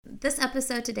This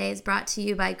episode today is brought to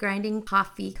you by Grinding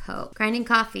Coffee Co. Grinding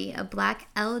Coffee, a Black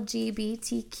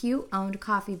LGBTQ-owned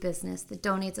coffee business that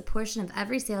donates a portion of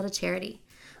every sale to charity.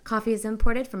 Coffee is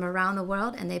imported from around the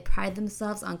world, and they pride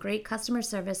themselves on great customer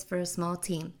service for a small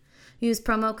team. Use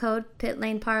promo code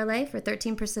PITLANEPARLAY for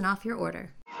 13% off your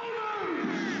order.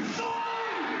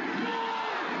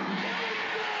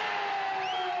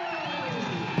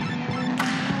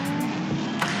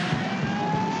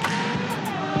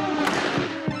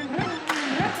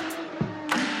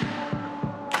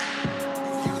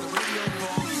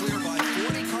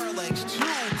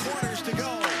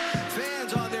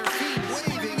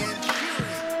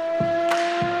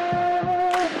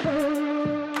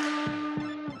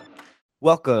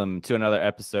 Welcome to another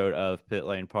episode of Pit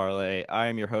Lane Parlay. I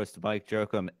am your host, Mike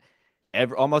Jokum.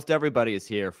 Almost everybody is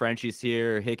here. Frenchie's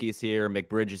here, Hickey's here,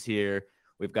 McBridge is here.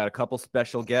 We've got a couple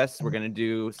special guests. We're going to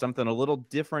do something a little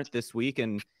different this week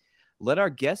and let our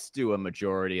guests do a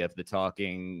majority of the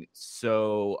talking.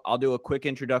 So I'll do a quick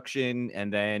introduction,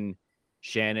 and then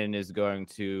Shannon is going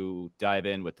to dive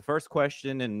in with the first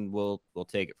question, and we'll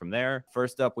take it from there.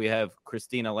 First up, we have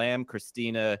Christina Lamb.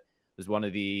 Christina is one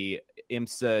of the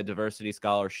IMSA Diversity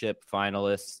Scholarship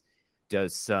finalists,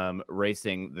 does some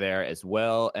racing there as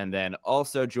well. And then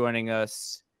also joining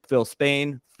us, Phil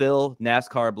Spain. Phil,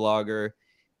 NASCAR blogger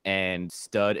and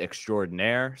stud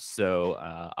extraordinaire. So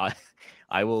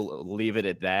I will leave it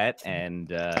at that. And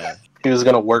he was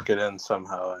going to work it in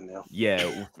somehow, I knew.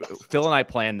 Yeah, Phil and I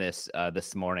planned this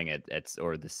this morning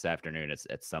or this afternoon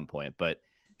at some point. But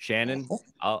Shannon,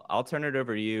 I'll turn it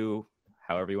over to you.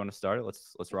 However you want to start it,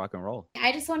 let's rock and roll.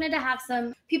 I just wanted to have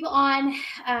some people on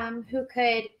who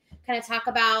could kind of talk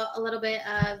about a little bit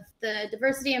of the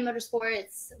diversity in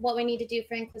motorsports, what we need to do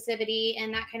for inclusivity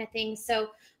and that kind of thing. So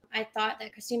I thought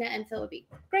that Christina and Phil would be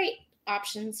great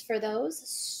options for those.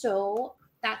 So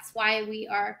that's why we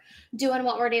are doing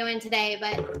what we're doing today.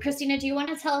 But Christina, do you want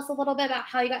to tell us a little bit about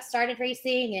how you got started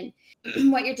racing and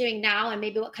what you're doing now, and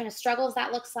maybe what kind of struggles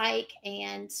that looks like,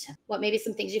 and what maybe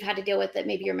some things you've had to deal with that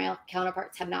maybe your male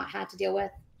counterparts have not had to deal with?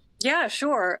 Yeah,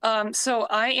 sure. So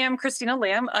I am Christina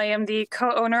Lamb. I am the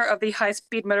co-owner of the High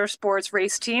Speed Motorsports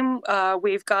race team.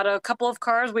 We've got a couple of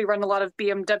cars. We run a lot of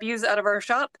BMWs out of our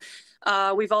shop.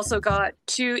 We've also got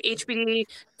two HBD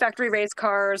factory race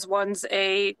cars. One's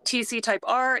a TC Type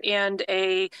R and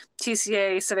a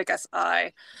TCA Civic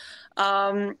Si.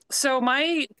 So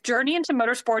my journey into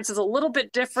motorsports is a little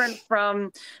bit different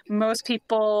from most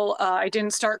people. I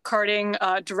didn't start karting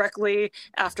directly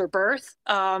after birth.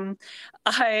 I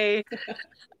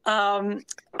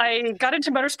got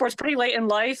into motorsports pretty late in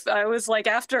life. I was like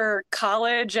after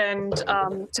college, and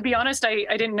to be honest, I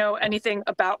didn't know anything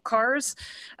about cars.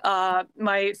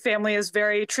 My family is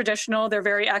very traditional. They're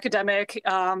very academic.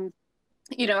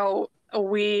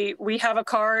 We have a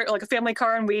car, like a family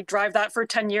car, and we drive that for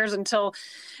 10 years until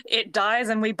it dies,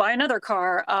 and we buy another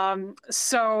car.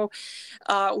 So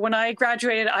when I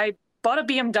graduated, I bought a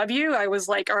BMW. I was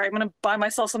like, all right, I'm going to buy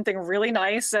myself something really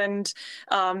nice, and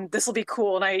this will be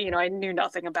cool. And I knew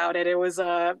nothing about it. It was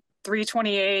a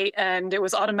 328, and it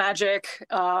was automatic.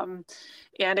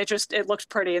 And it looked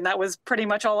pretty, and that was pretty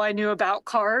much all I knew about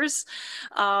cars.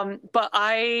 But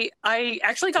I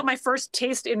actually got my first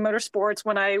taste in motorsports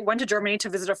when I went to Germany to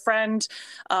visit a friend.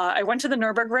 I went to the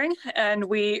Nürburgring, and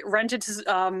we rented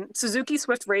Suzuki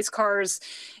Swift race cars,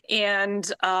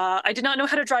 and I did not know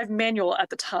how to drive manual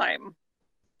at the time.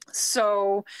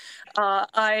 So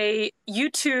I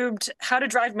YouTubed how to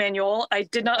drive manual. I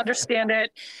did not understand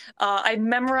it. I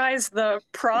memorized the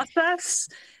process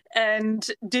and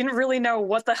didn't really know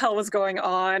what the hell was going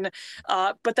on.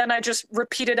 But then I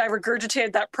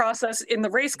regurgitated that process in the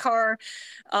race car,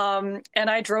 and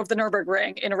I drove the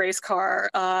Nürburgring in a race car.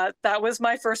 That was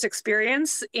my first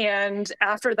experience. And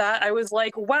after that, I was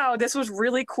like, wow, this was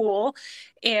really cool.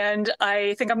 And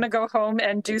I think I'm gonna go home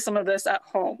and do some of this at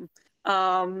home.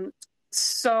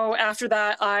 So after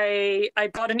that, I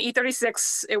bought an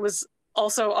E36. It was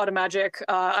also automatic.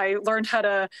 I learned how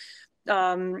to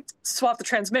swap the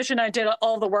transmission. I did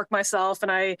all the work myself,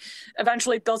 and I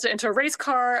eventually built it into a race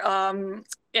car.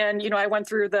 And I went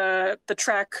through the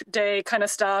track day kind of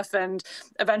stuff, and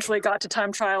eventually got to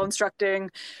time trial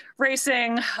instructing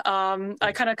racing.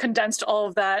 I kind of condensed all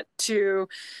of that to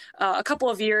a couple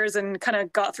of years and kind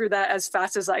of got through that as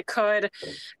fast as I could.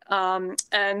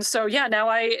 And so now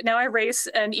I race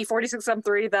an E46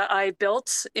 M3 that I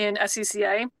built in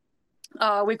SCCA.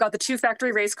 We've got the two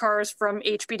factory race cars from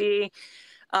HBD,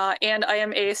 and I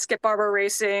am a Skip Barber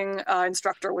Racing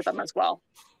instructor with them as well.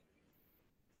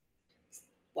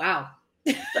 Wow.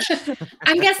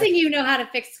 I'm guessing you know how to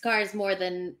fix cars more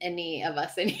than any of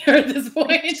us in here at this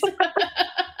point.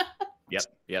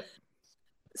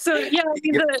 So yeah, I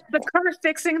mean, the car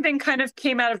fixing thing kind of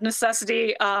came out of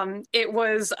necessity. I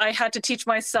had to teach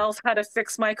myself how to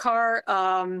fix my car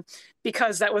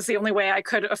because that was the only way I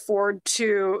could afford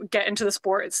to get into the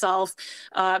sport itself.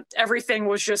 Everything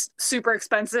was just super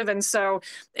expensive, and so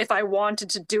if I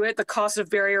wanted to do it, the cost of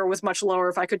barrier was much lower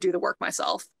if I could do the work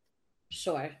myself.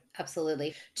 Sure,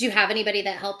 absolutely. Do you have anybody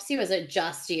that helps you? Or is it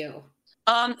just you?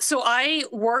 So I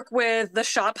work with the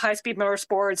shop High Speed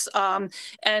Motorsports,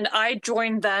 and I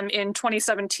joined them in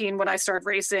 2017 when I started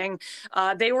racing.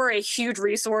 They were a huge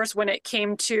resource when it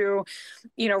came to,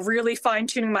 really fine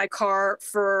tuning my car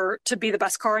to be the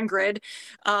best car in grid.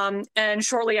 And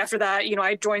shortly after that,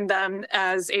 I joined them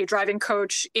as a driving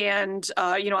coach, and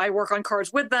I work on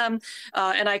cars with them,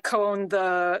 and I co-own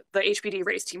the HPD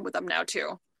race team with them now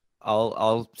too.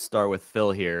 I'll start with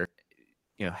Phil here.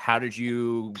 How did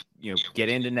you, get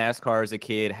into NASCAR as a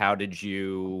kid? How did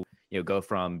you, go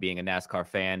from being a NASCAR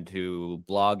fan to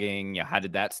blogging? How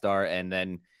did that start? And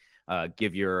then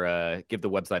give the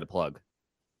website a plug.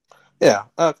 Yeah.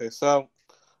 Okay. So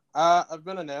I've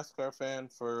been a NASCAR fan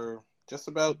for just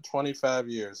about 25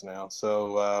 years now.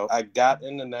 So I got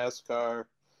into NASCAR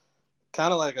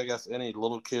kind of like, I guess, any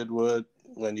little kid would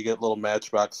when you get little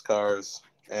Matchbox cars.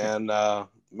 And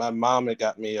my mom had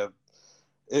got me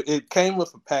it came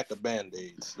with a pack of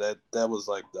Band-Aids. That was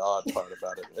like the odd part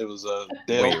about it. It was a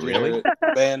Dale Jarrett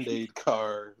Band-Aid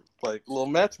car, like little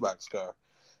Matchbox car.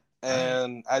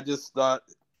 And I just thought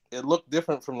it looked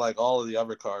different from like all of the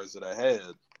other cars that I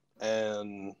had.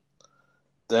 And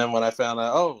then when I found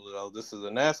out, well, this is a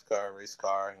NASCAR race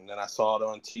car, and then I saw it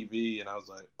on TV, and I was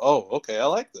like, oh, okay, I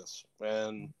like this.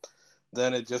 And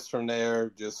then it just from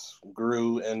there just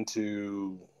grew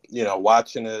into,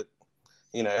 watching it,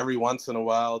 every once in a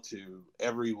while to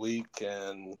every week.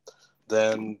 And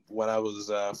then when I was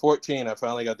 14, I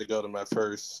finally got to go to my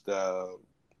first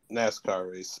NASCAR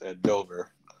race at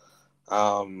Dover.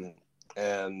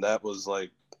 And that was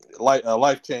like a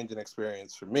life-changing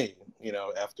experience for me,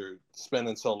 after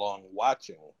spending so long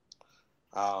watching.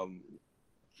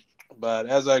 But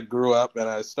as I grew up and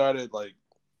I started like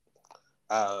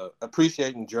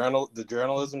appreciating the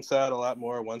journalism side a lot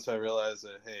more once I realized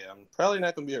that, hey, I'm probably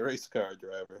not going to be a race car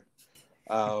driver.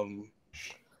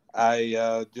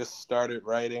 I just started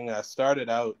writing. I started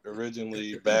out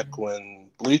originally back when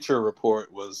Bleacher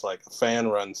Report was like a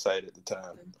fan-run site at the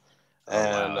time.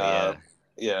 And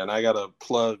and I got to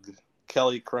plug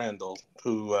Kelly Crandall,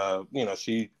 who,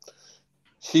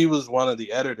 she was one of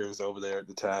the editors over there at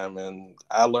the time, and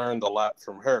I learned a lot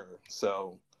from her.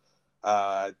 So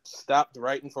I stopped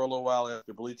writing for a little while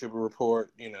after Bleacher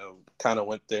Report, kind of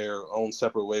went their own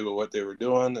separate way with what they were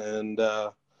doing. And,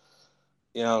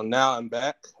 now I'm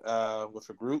back with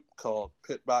a group called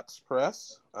Pitbox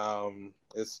Press.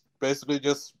 It's basically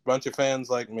just a bunch of fans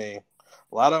like me.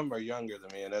 A lot of them are younger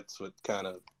than me, and that's what kind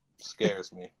of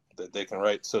scares me, that they can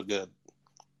write so good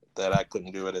that I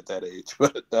couldn't do it at that age.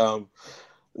 But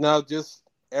no, just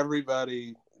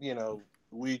everybody,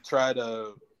 we try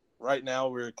to. Right now,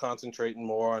 we're concentrating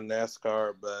more on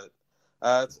NASCAR, but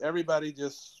it's everybody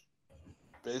just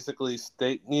basically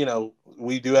state,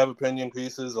 we do have opinion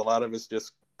pieces. A lot of it's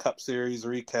just Cup Series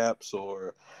recaps,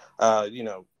 or,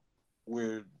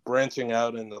 we're branching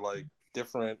out into like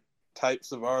different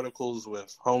types of articles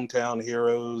with hometown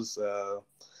heroes.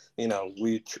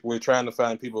 We're trying to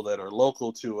find people that are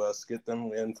local to us, get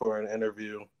them in for an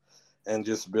interview, and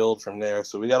just build from there.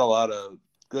 So we got a lot of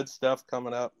good stuff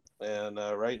coming up. And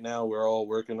right now we're all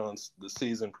working on the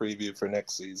season preview for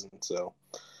next season. So,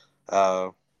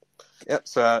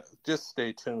 so just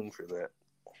stay tuned for that.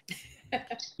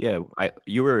 Yeah,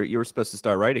 you were supposed to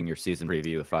start writing your season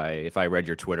preview if I read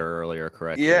your Twitter earlier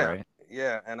correctly, right?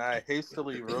 Yeah, and I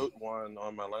hastily wrote one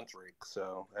on my lunch break,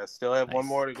 so I still have one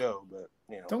more to go. But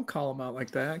don't call them out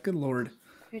like that. Good Lord.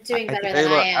 You're doing better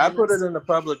than I am. I put it in the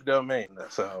public domain,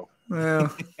 so.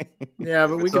 Well, yeah,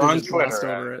 but we can on Twitter.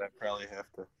 Over it. I probably have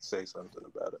to say something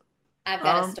about it. I've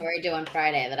got a story due on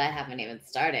Friday that I haven't even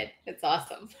started. It's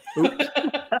awesome.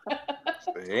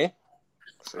 See,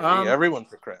 everyone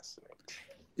procrastinates.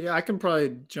 Yeah, I can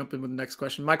probably jump in with the next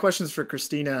question. My question is for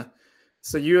Christina.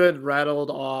 So you had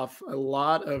rattled off a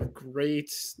lot of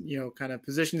great, kind of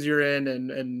positions you're in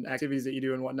and activities that you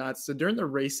do and whatnot. So during the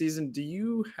race season, do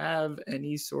you have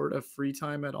any sort of free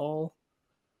time at all?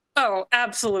 Oh,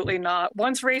 absolutely not.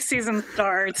 Once race season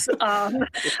starts,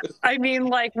 I mean,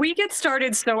 like, we get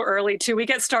started so early too. We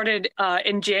get started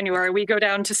in January. We go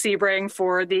down to Sebring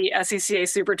for the SECA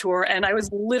Super Tour, and I was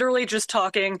literally just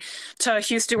talking to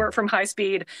Hugh Stewart from High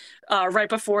Speed right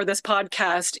before this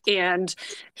podcast, and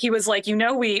he was like,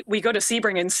 we go to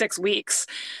Sebring in 6 weeks.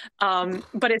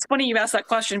 But it's funny you asked that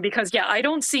question because, yeah, I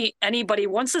don't see anybody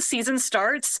once the season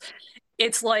starts.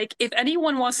 It's like, if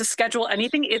anyone wants to schedule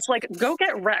anything, it's like, go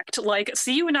get wrecked. Like,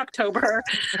 see you in October.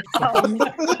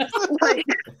 Like,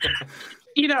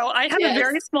 I have a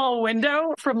very small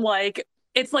window from like,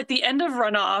 it's like the end of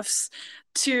runoffs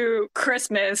to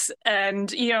Christmas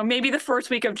and, maybe the first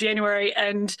week of January.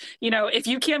 And, if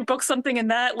you can't book something in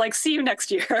that, like, see you next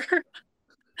year.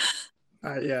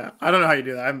 Yeah, I don't know how you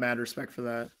do that. I have mad respect for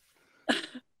that.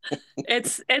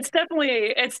 It's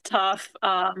definitely, it's tough,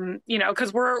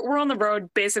 because we're on the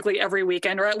road basically every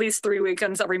weekend, or at least 3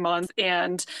 weekends every month,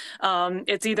 and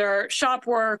it's either shop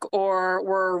work or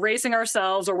we're racing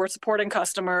ourselves or we're supporting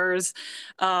customers.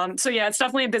 So yeah, it's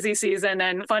definitely a busy season,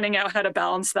 and finding out how to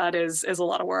balance that is a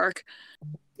lot of work.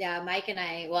 Yeah, Mike and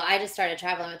I just started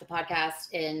traveling with the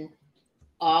podcast in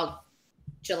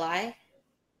July.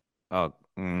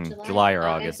 July or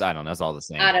August. I don't know. It's all the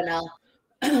same. I don't know.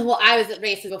 Well, I was at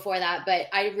races before that, but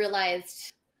I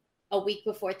realized a week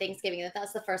before Thanksgiving that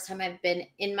was the first time I've been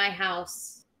in my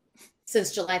house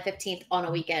since July 15th on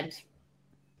a weekend.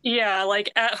 Yeah,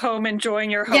 like at home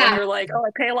enjoying your home. Yeah. You're like, oh, I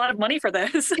pay a lot of money for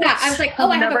this. Yeah, I was like, oh,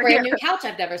 I have a brand new couch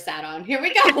I've never sat on. Here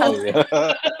we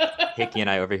go. Hickey and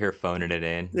I over here phoning it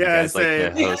in. Yeah, you guys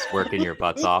like the host working your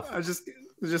butts off. I was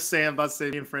just saying, about to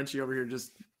say, me and Frenchie over here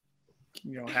just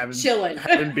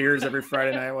having beers every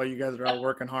Friday night while you guys are out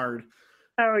working hard.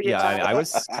 Oh yeah.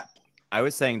 I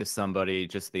was saying to somebody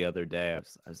just the other day,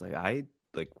 I was like, I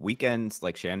like weekends,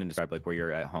 like Shannon described, like where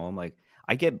you're at home, like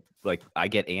I get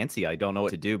antsy. I don't know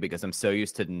what to do because I'm so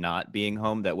used to not being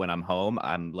home that when I'm home,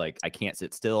 I'm like, I can't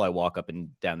sit still. I walk up and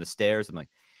down the stairs. I'm like,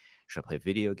 should I play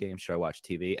video games? Should I watch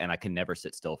TV? And I can never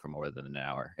sit still for more than an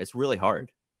hour. It's really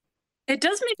hard. It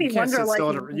does make me wonder, like,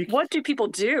 what do people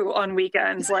do on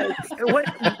weekends? Like,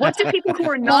 what do people who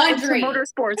are not into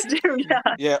motorsports do?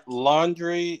 Yeah,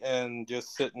 laundry and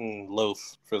just sit and loaf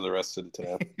for the rest of the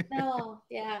time. No,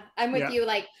 yeah, I'm with you.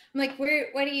 Like, I'm like, what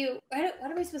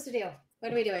are we supposed to do?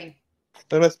 What are we doing?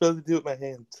 What am I supposed to do with my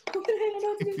hands? I don't know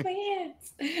what to do with my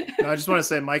hands. No, I just want to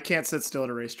say, Mike can't sit still at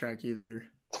a racetrack either.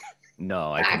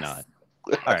 No, I cannot.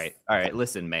 All right,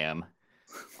 listen, ma'am.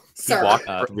 He walked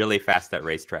really fast at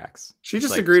racetracks. She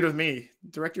just agreed with me.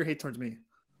 Direct your hate towards me.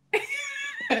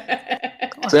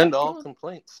 Send all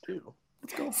complaints too.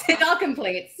 Send all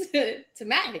complaints to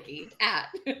Matt Hickey at.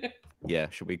 Yeah,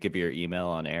 should we give you your email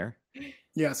on air?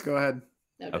 Yes, go ahead.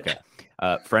 Okay.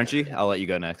 Frenchie, I'll let you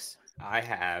go next. I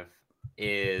have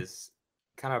is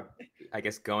kind of, I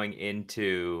guess, going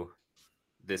into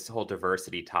this whole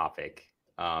diversity topic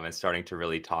and starting to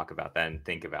really talk about that and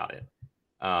think about it.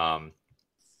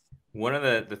 One of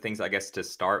the things, I guess, to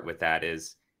start with that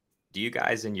is, do you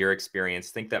guys, in your experience,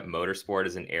 think that motorsport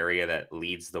is an area that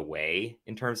leads the way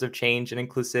in terms of change and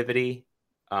inclusivity?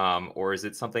 Or is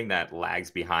it something that lags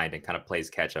behind and kind of plays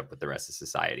catch up with the rest of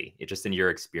society? It's just in your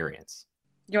experience.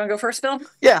 You want to go first, Phil?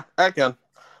 Yeah, I can.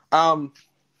 I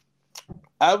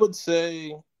would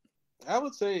say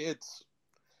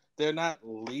they're not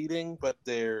leading, but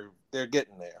they're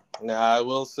getting there. Now, I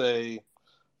will say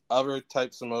other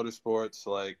types of motorsports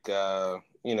like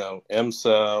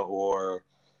IMSA or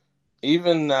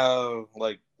even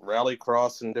like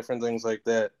rallycross and different things like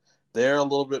that, they're a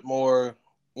little bit more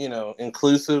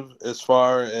inclusive as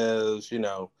far as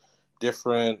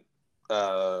different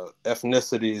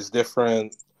ethnicities,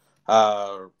 different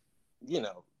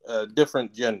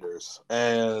different genders.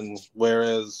 And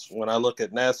whereas when I look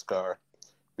at NASCAR,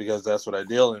 because that's what I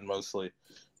deal in mostly,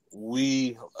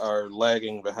 we are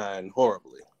lagging behind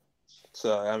horribly.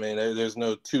 So, I mean, there's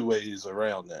no two ways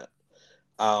around that.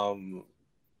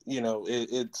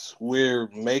 We're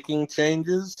making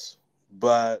changes,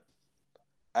 but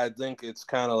I think it's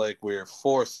kind of like we're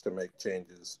forced to make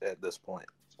changes at this point.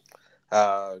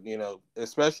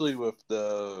 Especially with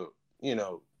the,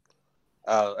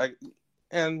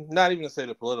 and not even to say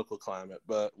the political climate,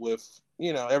 but with,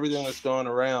 everything that's going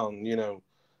around,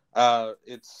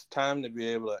 it's time to be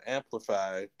able to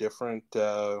amplify different,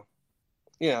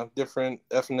 different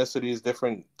ethnicities,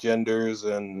 different genders,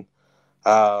 and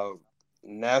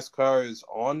NASCAR is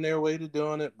on their way to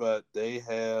doing it, but they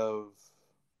have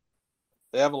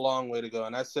a long way to go.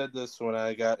 And I said this when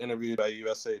I got interviewed by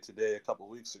USA Today a couple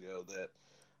of weeks ago, that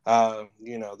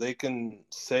they can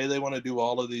say they want to do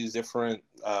all of these different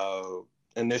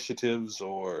initiatives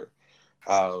or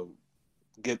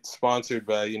get sponsored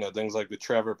by, things like the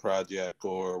Trevor Project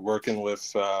or working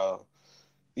with,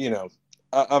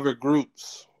 other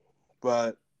groups.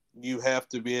 But you have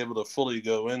to be able to fully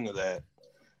go into that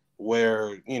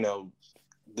where,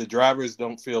 the drivers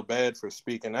don't feel bad for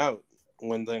speaking out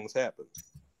when things happen.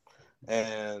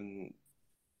 And,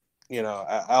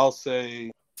 I'll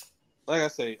say, like I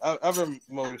say, other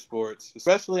motorsports,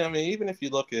 especially, even if you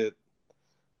look at,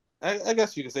 I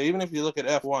guess you could say, even if you look at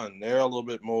F1, they're a little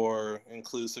bit more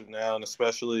inclusive now, and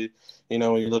especially,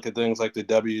 when you look at things like the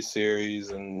W Series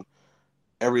and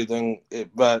everything.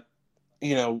 But,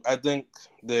 I think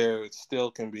there still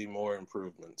can be more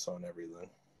improvements on everything.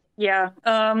 Yeah.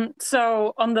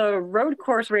 So on the road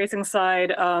course racing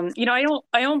side, I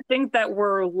don't think that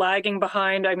we're lagging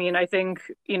behind. I think,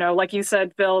 like you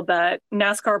said, Phil, that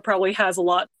NASCAR probably has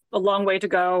a long way to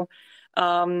go.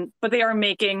 But they are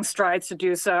making strides to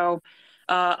do so.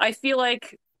 I feel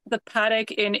like the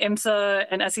paddock in IMSA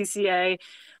and SCCA,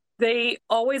 they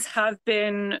always have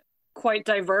been quite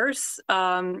diverse.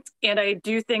 And I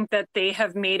do think that they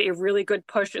have made a really good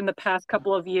push in the past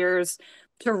couple of years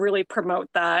to really promote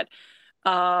that.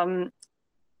 It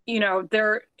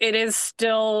is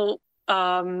still,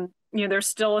 there's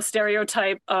still a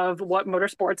stereotype of what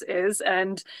motorsports is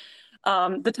and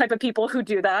the type of people who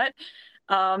do that.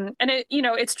 And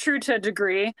it's true to a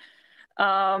degree.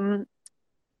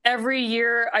 Every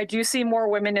year I do see more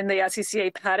women in the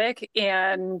SCCA paddock,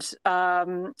 and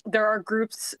there are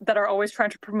groups that are always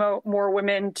trying to promote more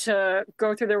women to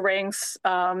go through the ranks,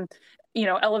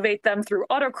 elevate them through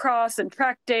autocross and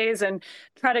track days and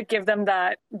try to give them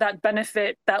that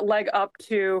benefit, that leg up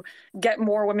to get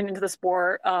more women into the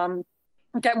sport,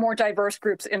 get more diverse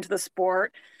groups into the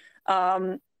sport.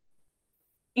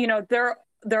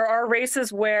 There are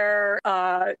races where,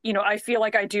 I feel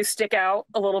like I do stick out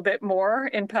a little bit more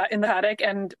in the paddock,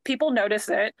 and people notice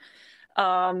it.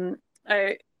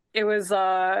 It was,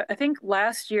 I think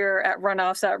last year at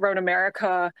runoffs at Road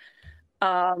America,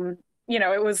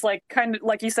 it was like kind of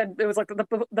like you said, it was like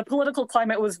the political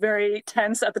climate was very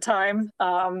tense at the time,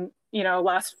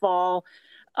 last fall.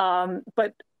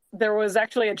 But there was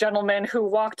actually a gentleman who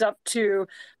walked up to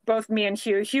both me and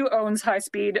Hugh. Hugh owns High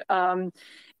Speed,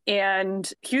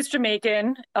 and Hugh's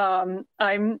Jamaican.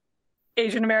 I'm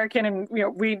Asian American, and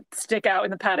we stick out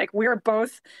in the paddock. We are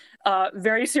both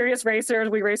very serious racers.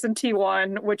 We race in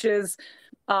T1, which is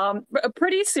a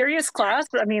pretty serious class.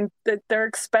 They're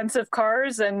expensive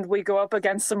cars, and we go up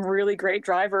against some really great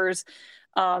drivers.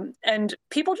 And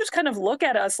people just kind of look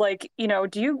at us like, are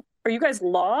you guys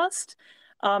lost?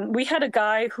 We had a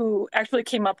guy who actually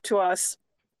came up to us,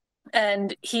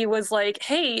 and he was like,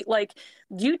 hey, like,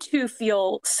 you two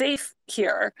feel safe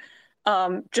here,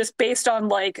 just based on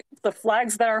like the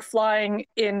flags that are flying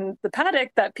in the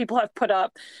paddock that people have put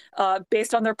up,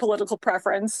 based on their political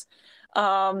preference. We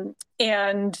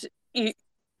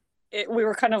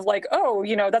were kind of like, oh,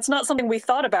 that's not something we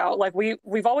thought about. Like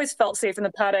we've always felt safe in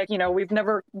the paddock. We've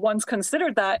never once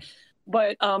considered that.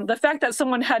 But the fact that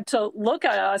someone had to look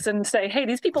at us and say, hey,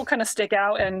 these people kind of stick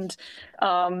out, and,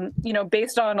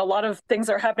 based on a lot of things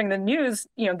that are happening in the news,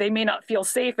 they may not feel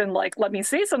safe, and like, let me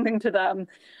say something to them.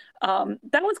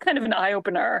 That was kind of an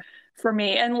eye-opener for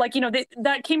me. And like,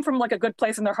 that came from like a good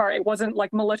place in their heart. It wasn't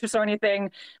like malicious or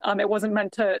anything. It wasn't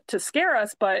meant to scare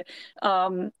us, but,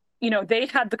 they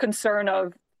had the concern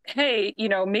of, hey,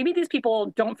 maybe these people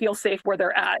don't feel safe where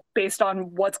they're at based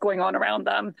on what's going on around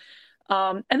them.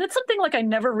 And that's something like I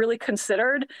never really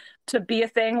considered to be a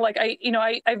thing. Like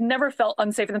I've never felt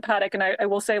unsafe in the paddock. And I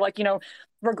will say, like,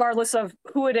 regardless of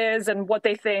who it is and what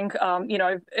they think,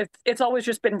 it's always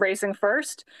just been racing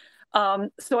first.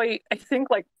 So I think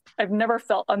like I've never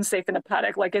felt unsafe in a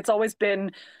paddock. Like it's always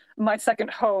been my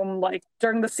second home. Like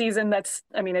during the season,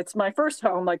 it's my first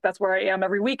home. Like that's where I am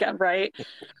every weekend. Right.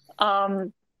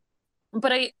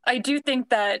 But I do think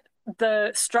that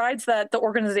the strides that the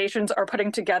organizations are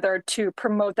putting together to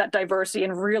promote that diversity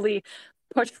and really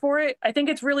push for it, I think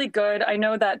it's really good. I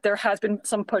know that there has been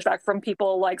some pushback from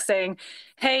people like saying,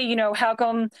 hey, how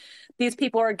come these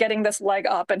people are getting this leg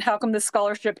up, and how come this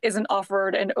scholarship isn't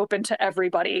offered and open to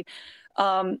everybody?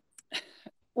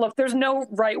 Look, there's no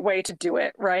right way to do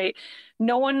it, right?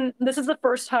 This is the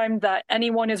first time that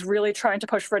anyone is really trying to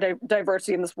push for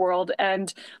diversity in this world,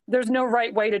 and there's no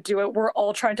right way to do it. We're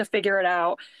all trying to figure it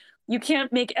out. You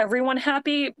can't make everyone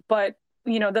happy, but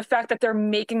the fact that they're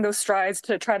making those strides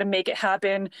to try to make it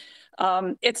happen,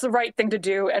 it's the right thing to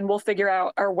do, and we'll figure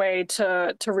out our way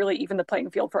to really even the playing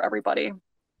field for everybody.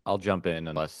 I'll jump in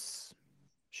unless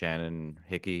Shannon,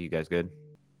 Hickey, you guys good?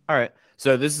 All right.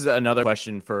 So this is another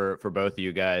question for both of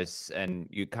you guys, and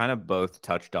you kind of both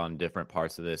touched on different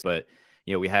parts of this, but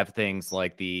we have things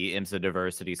like the IMSA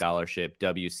Diversity Scholarship,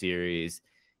 W Series,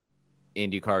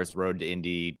 IndyCar's Road to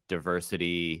Indy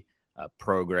Diversity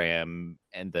program,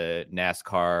 and the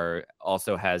NASCAR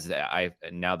also has,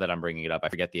 now that I'm bringing it up, I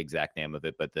forget the exact name of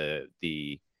it, but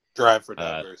the Drive for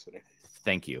Diversity.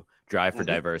 Thank you. Drive for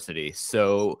Diversity.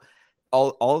 So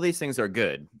all these things are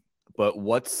good, but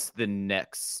what's the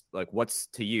next, what's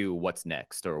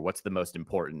next, or what's the most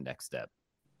important next step?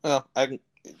 Well, I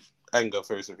can go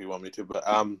first if you want me to, but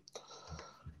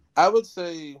I would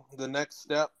say the next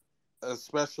step,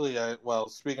 especially,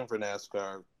 speaking for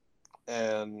NASCAR,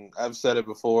 and I've said it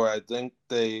before, I think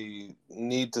they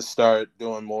need to start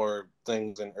doing more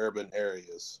things in urban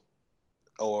areas,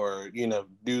 or,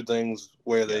 do things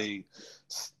where they,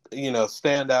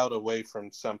 stand out away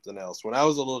from something else. When I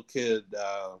was a little kid,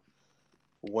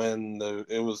 when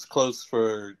it was close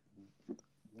for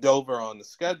Dover on the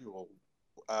schedule,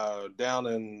 down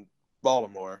in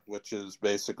Baltimore, which is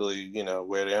basically,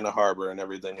 where the Inner Harbor and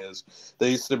everything is,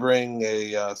 they used to bring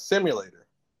a simulator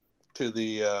to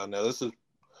the, now this is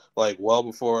well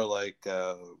before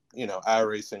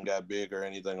iRacing got big or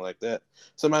anything like that.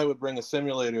 Somebody would bring a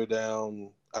simulator down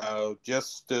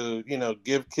just to,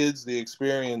 give kids the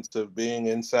experience of being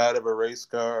inside of a race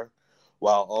car,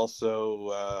 while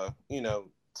also,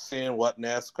 seeing what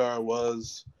NASCAR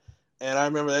was. And I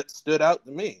remember that stood out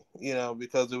to me,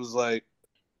 because it was like,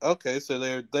 okay, so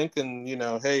they're thinking,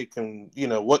 hey,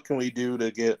 what can we do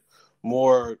to get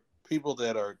more people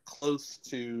that are close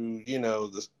to,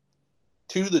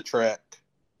 the track,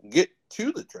 get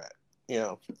to the track,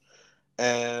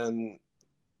 and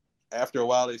after a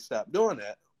while they stopped doing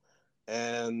that.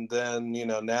 And then,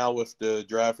 now with the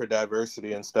Drive for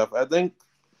Diversity and stuff, I think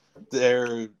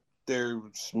there's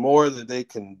more that they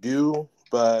can do,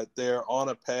 but they're on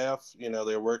a path.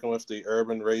 They're working with the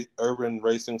Urban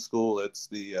Racing School. It's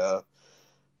the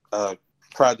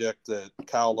project that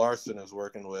Kyle Larson is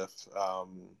working with,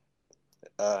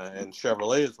 and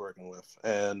Chevrolet is working with.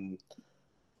 And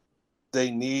they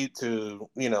need to,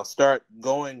 start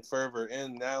going further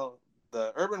in. Now,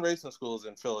 the Urban Racing School is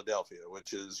in Philadelphia,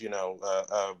 which is,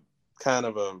 a kind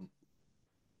of a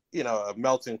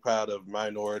melting pot of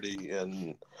minority,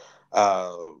 and,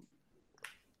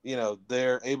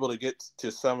 they're able to get to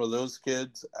some of those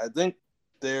kids. I think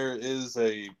there is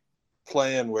a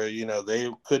plan where,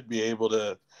 they could be able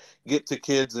to get to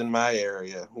kids in my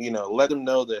area, let them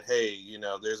know that, hey,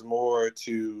 there's more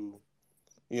to,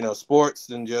 sports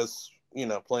than just,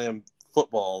 playing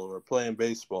football or playing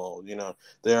baseball.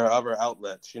 There are other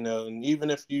outlets, and even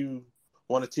if you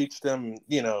want to teach them,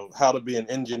 how to be an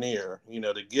engineer,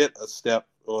 to get a step,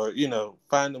 or,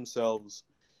 find themselves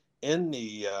in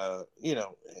the,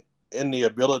 in the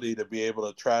ability to be able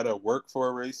to try to work for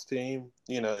a race team,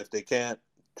 if they can't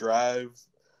drive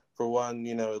for one,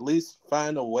 at least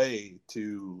find a way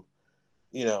to,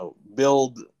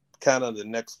 build kind of the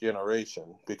next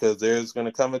generation, because there's going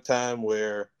to come a time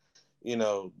where,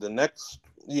 the next,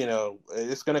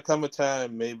 it's going to come a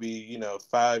time, maybe,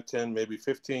 5, 10, maybe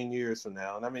 15 years from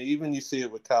now. And I mean, even you see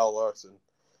it with Kyle Larson,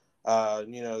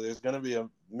 there's going to be a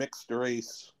mixed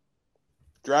race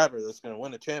driver that's going to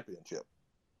win a championship.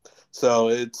 So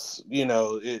it's,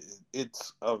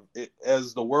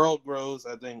 as the world grows,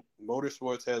 I think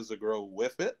motorsports has to grow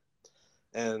with it.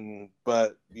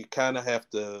 But you kind of have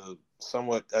to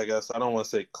somewhat, I guess, I don't want to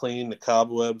say clean the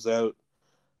cobwebs out,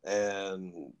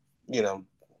 and,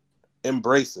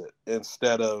 embrace it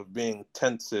instead of being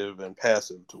tensive and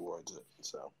passive towards it.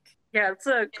 So. Yeah, it's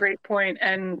a great point.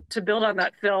 And to build on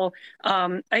that, Phil,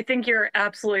 I think you're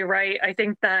absolutely right. I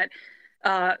think that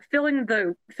filling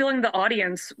the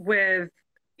audience with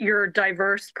your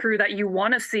diverse crew that you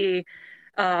want to see,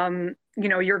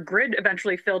 your grid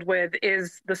eventually filled with,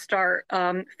 is the start.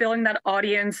 Filling that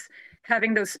audience,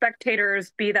 having those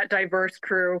spectators be that diverse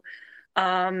crew,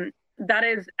 that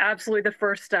is absolutely the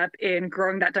first step in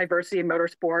growing that diversity in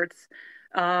motorsports.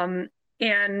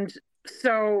 And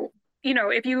so,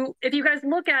 if you guys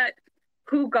look at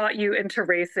who got you into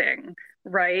racing,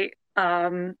 right?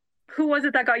 Who was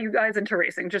it that got you guys into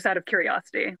racing, just out of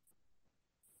curiosity?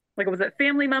 Was it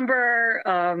family member?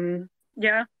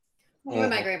 Yeah. Or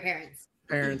my grandparents.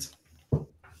 Parents.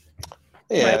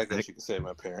 Yeah, I guess you could say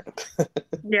my parent.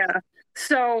 Yeah.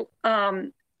 So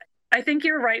I think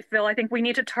you're right, Phil. I think we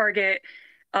need to target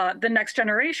the next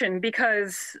generation,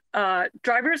 because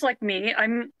drivers like me,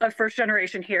 I'm a first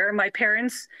generation here. My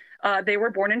parents, they were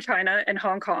born in China and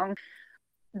Hong Kong.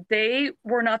 They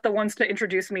were not the ones to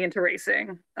introduce me into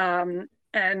racing.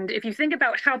 And if you think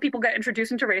about how people get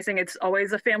introduced into racing, it's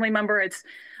always a family member. It's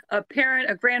a parent,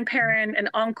 a grandparent, an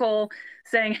uncle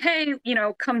saying, hey, you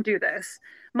know, come do this.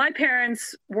 My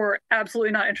parents were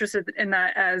absolutely not interested in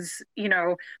that as, you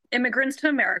know, immigrants to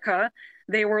America.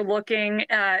 They were looking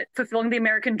at fulfilling the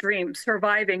American dream,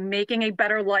 surviving, making a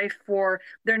better life for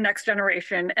their next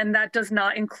generation. And that does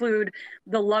not include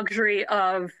the luxury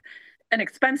of an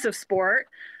expensive sport.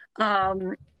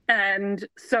 And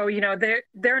so, you know,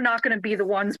 they're not going to be the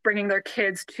ones bringing their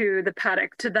kids to the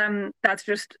paddock. To them, that's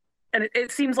just, and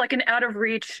it seems like an out of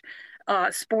reach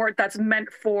sport that's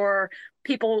meant for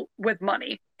people with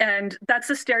money. And that's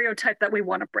the stereotype that we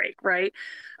want to break, right?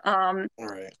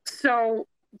 Right. So,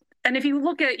 and if you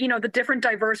look at, you know, the different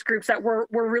diverse groups that we're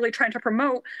really trying to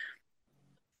promote,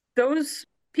 those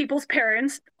people's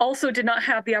parents also did not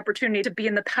have the opportunity to be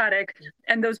in the paddock,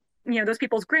 and those, you know, those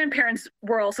people's grandparents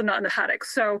were also not in the paddock.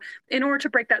 So in order to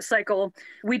break that cycle,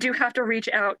 we do have to reach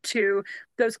out to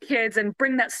those kids and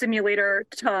bring that simulator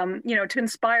to, you know, to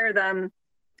inspire them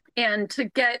and to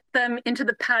get them into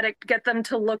the paddock, get them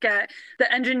to look at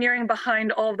the engineering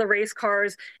behind all of the race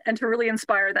cars and to really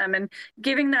inspire them, and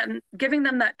giving them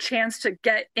that chance to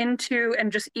get into and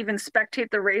just even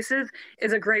spectate the races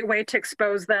is a great way to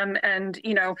expose them. And,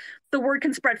 you know, the word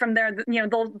can spread from there. You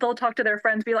know, they'll talk to their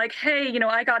friends, be like, hey, you know,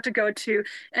 I got to go to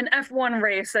an F1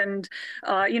 race, and,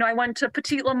 you know, I went to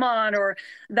Petit Le Mans or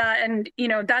that. And, you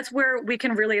know, that's where we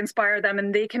can really inspire them,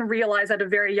 and they can realize at a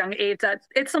very young age that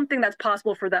it's something that's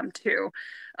possible for them too.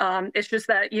 It's just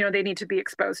that, you know, they need to be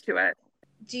exposed to it.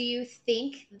 Do you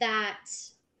think that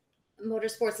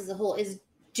motorsports as a whole is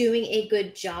doing a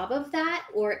good job of that?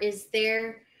 Or is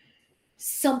there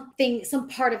some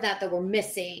part of that we're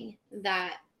missing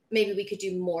that maybe we could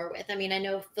do more with? I mean, I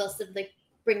know Phil said like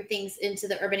bring things into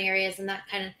the urban areas and that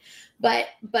kind of,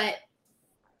 but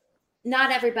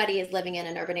not everybody is living in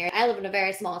an urban area. I live in a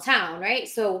very small town, right?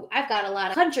 So I've got a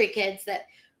lot of country kids that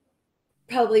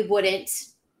probably wouldn't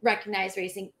recognize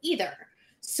racing either.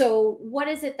 So what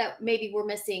is it that maybe we're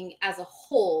missing as a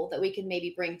whole that we can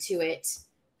maybe bring to it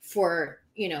for,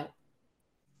 you know,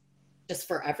 just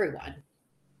for everyone?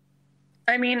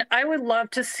 I mean, I would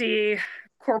love to see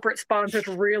corporate sponsors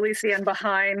really stand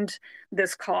behind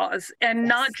this cause, and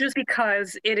not just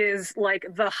because it is like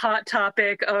the hot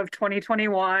topic of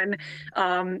 2021,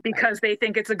 because they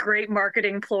think it's a great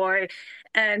marketing ploy.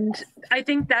 And I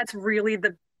think that's really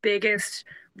the biggest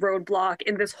roadblock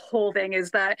in this whole thing, is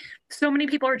that so many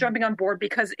people are jumping on board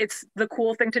because it's the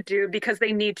cool thing to do, because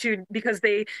they need to, because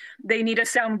they need to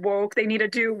sound woke, they need to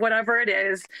do whatever it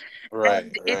is.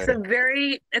 Right. It's a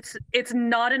very, it's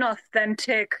not an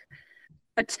authentic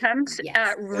attempt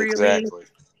at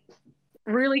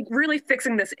really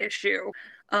fixing this issue.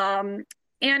 And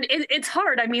it's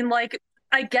hard. I mean, like,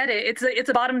 I get it. It's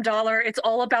a bottom dollar. It's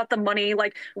all about the money.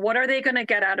 Like, what are they going to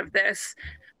get out of this?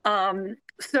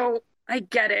 So I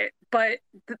get it, but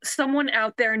someone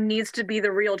out there needs to be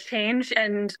the real change.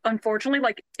 And unfortunately,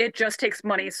 like, it just takes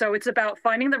money. So it's about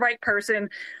finding the right person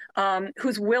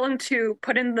who's willing to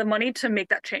put in the money to make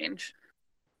that change.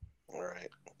 All right.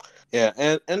 Yeah.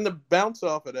 And to bounce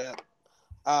off of that,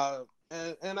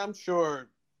 and I'm sure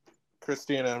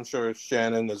Christina, I'm sure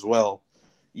Shannon as well,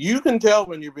 you can tell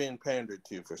when you're being pandered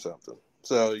to for something.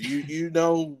 So you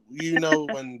know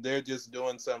when they're just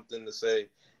doing something to say,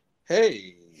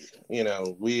 hey, you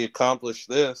know, we accomplished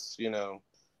this, you know,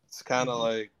 it's kind of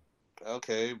like,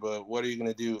 okay, but what are you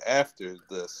going to do after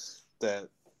this that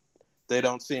they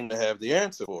don't seem to have the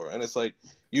answer for? And it's like,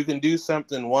 you can do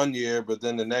something one year, but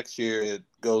then the next year it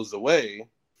goes away.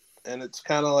 And it's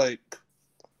kind of like,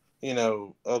 you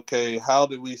know, okay, how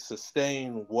do we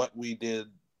sustain what we did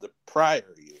the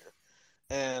prior year?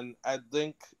 And I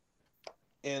think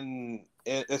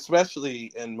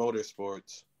especially in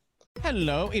motorsports.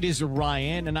 Hello, it is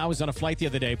Ryan, and I was on a flight the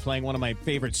other day playing one of my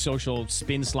favorite social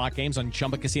spin slot games on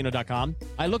ChumbaCasino.com.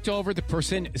 I looked over at the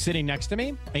person sitting next to me,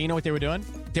 and you know what they were doing?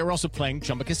 They were also playing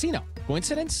Chumba Casino.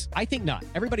 Coincidence? I think not.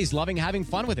 Everybody's loving having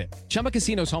fun with it. Chumba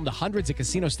Casino is home to hundreds of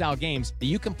casino-style games that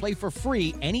you can play for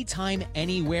free anytime,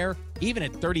 anywhere, even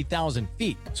at 30,000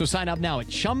 feet. So sign up now at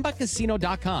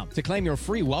ChumbaCasino.com to claim your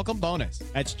free welcome bonus.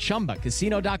 That's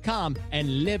ChumbaCasino.com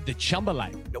and live the Chumba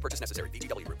life. No purchase necessary.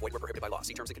 VGW. Void where prohibited by law.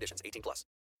 See terms and conditions. 18+.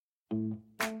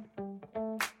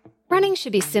 Running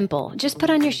should be simple. Just put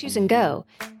on your shoes and go.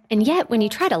 And yet, when you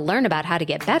try to learn about how to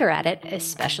get better at it,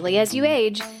 especially as you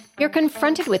age, you're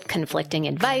confronted with conflicting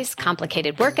advice,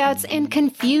 complicated workouts, and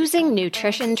confusing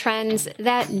nutrition trends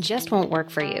that just won't work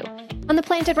for you. On The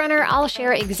Planted Runner, I'll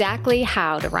share exactly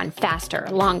how to run faster,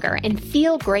 longer, and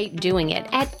feel great doing it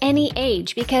at any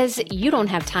age, because you don't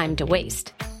have time to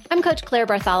waste. I'm Coach Claire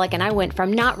Bartholic, and I went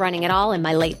from not running at all in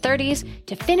my late 30s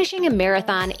to finishing a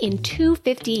marathon in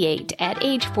 2:58 at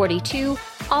age 42,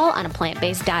 all on a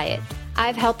plant-based diet.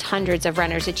 I've helped hundreds of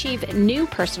runners achieve new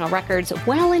personal records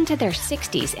well into their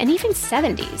 60s and even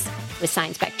 70s with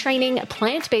science-backed training,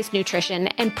 plant-based nutrition,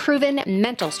 and proven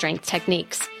mental strength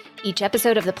techniques. Each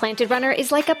episode of The Planted Runner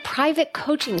is like a private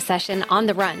coaching session on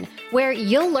the run, where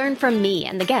you'll learn from me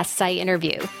and the guests I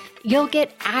interview. You'll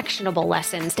get actionable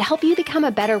lessons to help you become a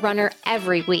better runner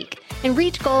every week and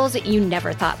reach goals that you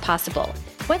never thought possible.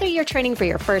 Whether you're training for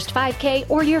your first 5K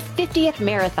or your 50th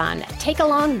marathon, take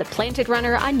along The Planted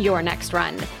Runner on your next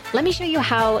run. Let me show you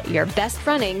how your best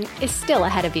running is still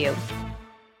ahead of you.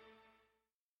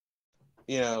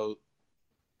 You know,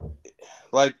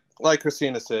 like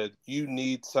Christina said, you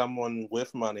need someone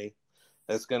with money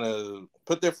that's going to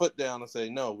put their foot down and say,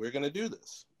 no, we're going to do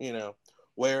this, you know,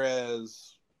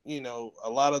 whereas, you know, a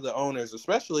lot of the owners,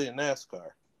 especially in NASCAR,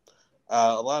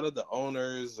 a lot of the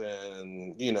owners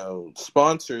and, you know,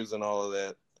 sponsors and all of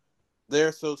that,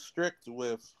 they're so strict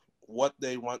with what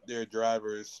they want their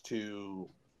drivers to,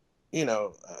 you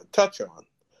know, touch on.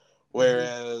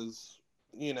 Whereas,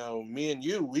 you know, me and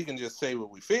you, we can just say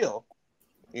what we feel,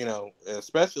 you know,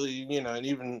 especially, you know, and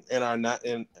even in our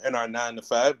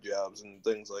 9-to-5 jobs and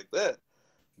things like that.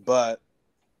 But,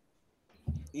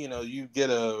 you know, you get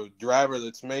a driver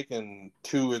that's making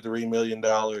 $2 or $3 million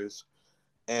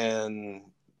and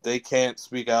they can't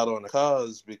speak out on the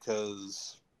cause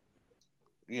because,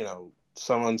 you know,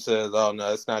 someone says, oh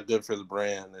no, it's not good for the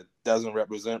brand. It doesn't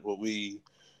represent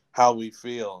how we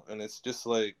feel. And it's just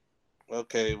like,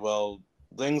 okay, well,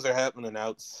 things are happening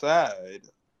outside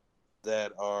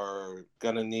that are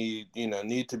going to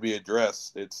need to be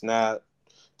addressed. It's not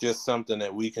just something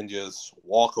that we can just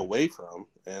walk away from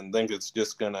and think it's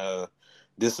just going to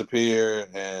disappear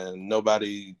and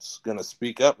nobody's going to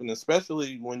speak up. And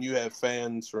especially when you have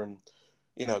fans from,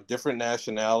 you know, different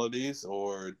nationalities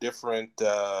or different,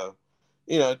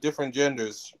 you know, different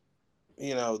genders,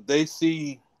 you know, they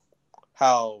see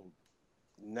how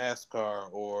NASCAR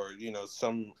or, you know,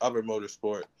 some other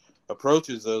motorsport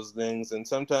approaches those things, and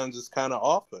sometimes it's kind of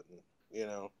off-putting, you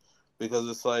know, because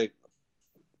it's like,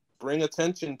 bring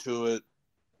attention to it,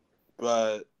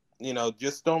 but, you know,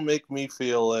 just don't make me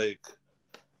feel like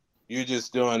you're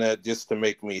just doing that just to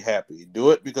make me happy. Do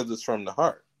it because it's from the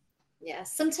heart. Yeah,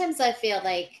 sometimes I feel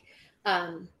like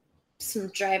some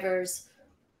drivers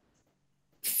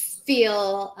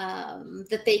feel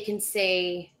that they can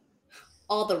say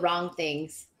all the wrong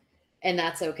things and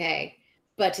that's okay.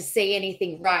 But to say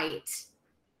anything right,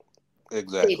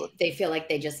 exactly, they feel like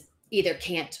they just either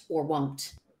can't or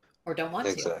won't or don't want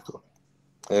to. Exactly.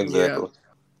 Yeah.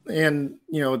 And,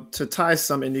 you know, to tie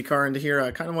some IndyCar into here,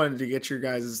 I kind of wanted to get your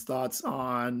guys' thoughts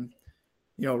on,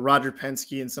 you know, Roger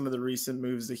Penske and some of the recent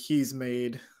moves that he's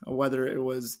made, whether it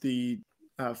was the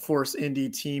Force Indy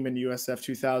team in USF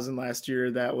 2000 last year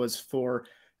that was for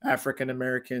African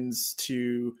Americans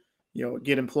to, you know,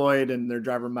 get employed in their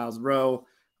driver Miles Rowe.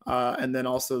 And then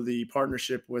also the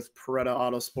partnership with Peretta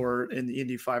Autosport in the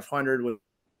Indy 500,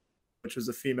 which was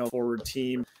a female forward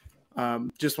team.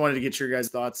 Just wanted to get your guys'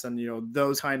 thoughts on, you know,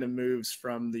 those kind of moves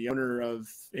from the owner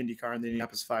of IndyCar and the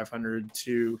Indianapolis 500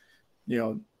 to, you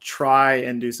know, try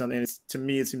and do something. And to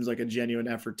me, it seems like a genuine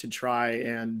effort to try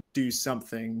and do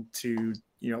something to,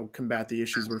 you know, combat the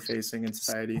issues we're facing in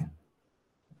society.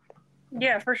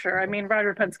 Yeah, for sure. I mean,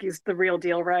 Roger Penske's the real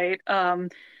deal, right?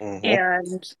 Mm-hmm.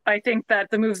 And I think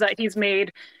that the moves that he's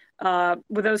made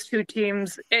with those two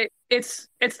teams, it's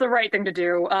the right thing to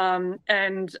do.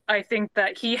 And I think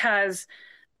that he has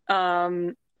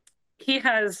the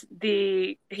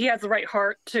right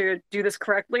heart to do this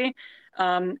correctly,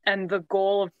 and the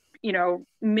goal of, you know,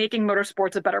 making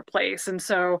motorsports a better place. And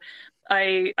so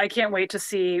I can't wait to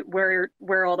see where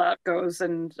all that goes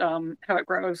and how it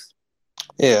grows.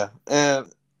 Yeah,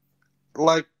 and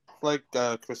like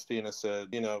Christina said,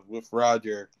 you know, with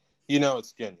Roger, you know,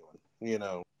 it's genuine. You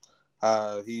know,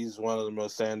 he's one of the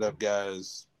most stand-up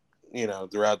guys, you know,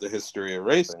 throughout the history of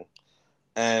racing.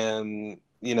 And,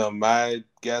 you know, my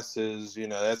guess is, you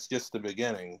know, that's just the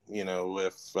beginning, you know,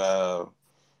 with,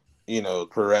 you know,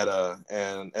 Peretta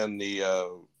and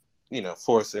the, you know,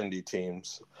 Force Indy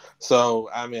teams. So,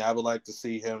 I mean, I would like to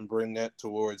see him bring that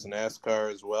towards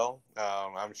NASCAR as well.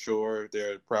 I'm sure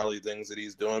there are probably things that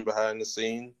he's doing behind the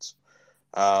scenes.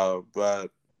 But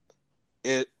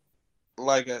it,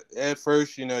 like, at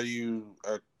first, you know, you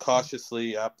are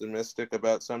cautiously optimistic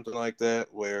about something like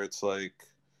that, where it's like,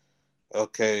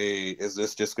 okay, is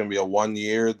this just going to be a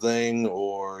 1-year thing,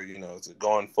 or, you know, is it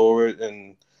going forward?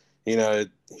 And, you know,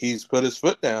 he's put his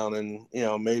foot down and, you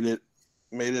know, made it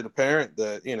apparent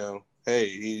that, you know, hey,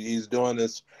 he's doing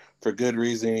this for good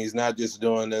reason. He's not just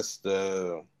doing this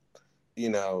to,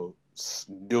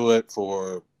 do it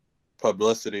for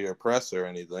publicity or press or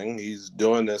anything. He's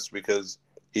doing this because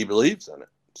he believes in it.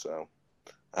 So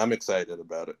I'm excited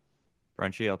about it.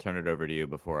 Frenchie, I'll turn it over to you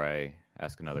before I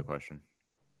ask another question.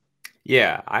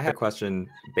 Yeah, I had a question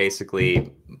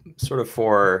basically sort of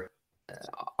for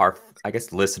our, I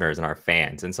guess, listeners and our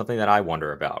fans, and something that I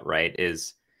wonder about, right,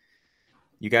 is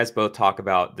you guys both talk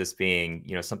about this being,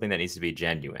 something that needs to be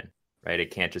genuine, right?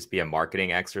 It can't just be a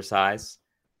marketing exercise.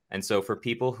 And so for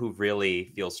people who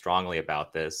really feel strongly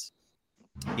about this,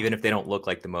 even if they don't look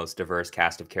like the most diverse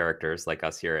cast of characters like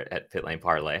us here at Pit Lane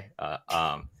Parlay,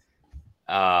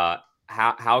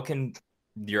 how can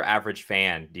your average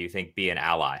fan, do you think, be an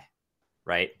ally,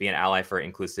 right? Be an ally for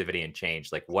inclusivity and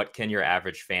change. Like, what can your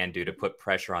average fan do to put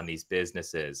pressure on these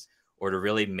businesses or to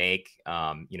really make,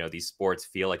 these sports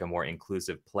feel like a more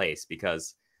inclusive place?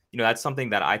 Because, that's something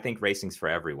that I think racing's for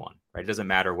everyone, right? It doesn't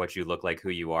matter what you look like, who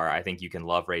you are. I think you can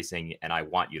love racing, and I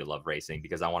want you to love racing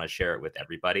because I want to share it with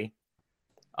everybody.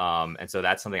 And so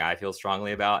that's something I feel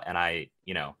strongly about. And I,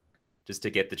 just to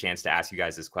get the chance to ask you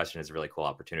guys this question is a really cool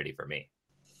opportunity for me.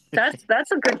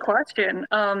 That's a good question,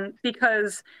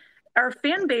 because our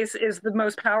fan base is the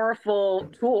most powerful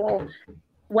tool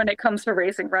when it comes to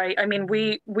racing, right? I mean,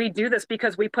 we do this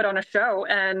because we put on a show,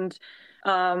 and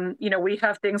we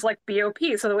have things like BOP,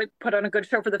 so that we put on a good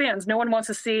show for the fans. No one wants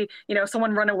to see,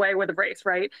 someone run away with a race,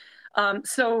 right?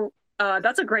 So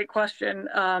that's a great question.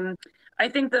 I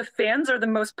think the fans are the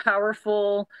most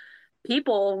powerful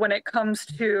people when it comes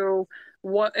to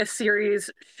what a series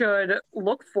should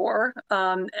look for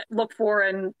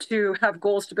and to have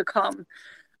goals to become.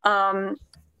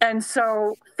 And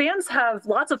so fans have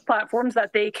lots of platforms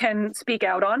that they can speak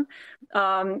out on.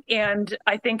 And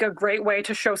I think a great way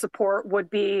to show support would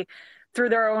be through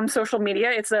their own social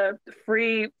media. It's a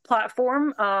free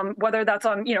platform, whether that's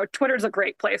on, Twitter's a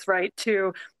great place, right,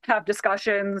 to have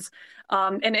discussions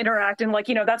and interact. And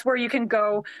that's where you can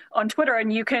go on Twitter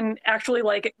and you can actually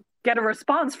get a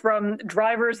response from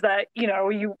drivers that,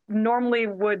 you normally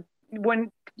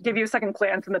wouldn't give you a second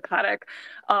glance in the paddock.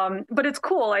 But it's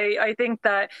cool. I think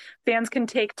that fans can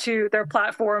take to their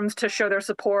platforms to show their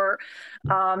support,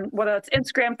 whether it's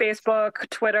Instagram, Facebook,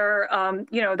 Twitter.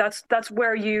 That's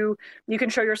where you can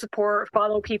show your support,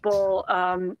 follow people,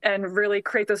 and really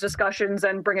create those discussions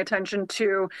and bring attention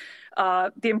to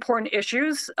the important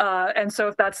issues. And so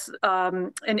if that's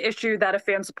an issue that a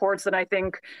fan supports, then I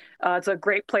think it's a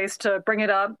great place to bring it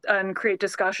up and create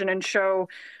discussion and show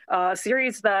a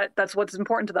series that's what's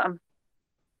important to them.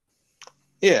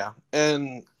 Yeah,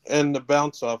 and to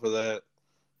bounce off of that,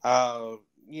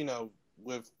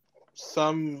 with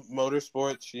some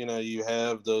motorsports, you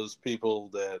have those people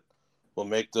that will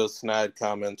make those snide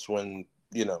comments when,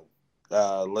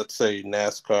 let's say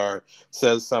NASCAR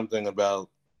says something about,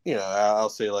 I'll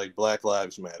say like Black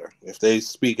Lives Matter. If they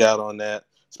speak out on that,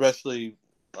 especially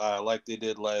like they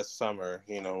did last summer,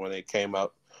 when they came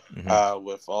up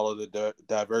with all of the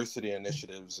diversity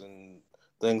initiatives and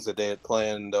things that they had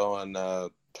planned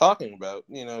on talking about,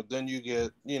 then you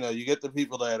get the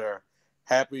people that are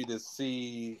happy to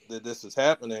see that this is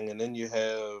happening, and then you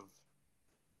have,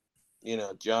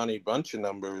 Johnny Bunch of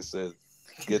Numbers that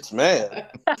gets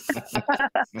mad,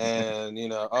 and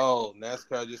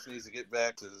NASCAR just needs to get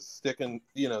back to stick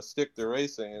to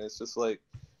racing, and it's just like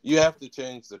you have to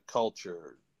change the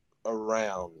culture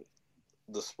around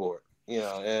the sport,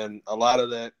 and a lot of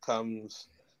that comes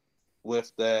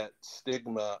with that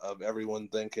stigma of everyone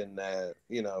thinking that,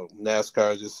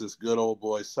 NASCAR is just this good old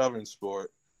boy Southern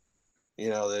sport,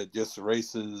 that just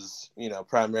races,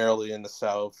 primarily in the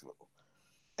South.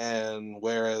 And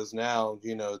whereas now,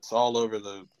 it's all over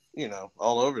the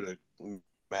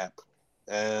map.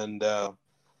 And,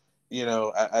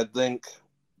 I think,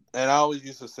 and I always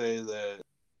used to say that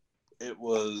it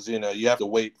was, you have to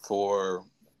wait for,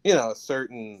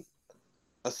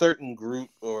 a certain group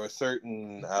or a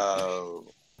certain, I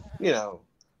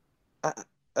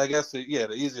guess, the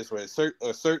easiest way,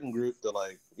 a certain group to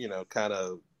kind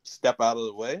of step out of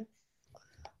the way.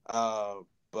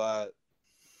 But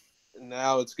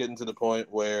now it's getting to the point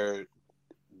where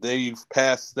they've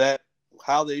passed that,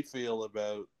 how they feel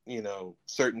about,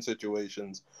 certain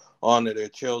situations onto their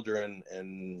children.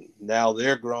 And now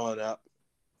they're growing up,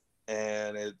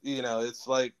 and it's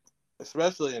like,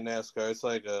 especially in NASCAR, it's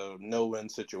like a no-win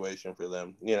situation for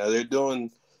them. They're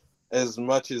doing as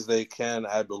much as they can,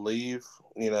 I believe.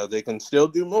 They can still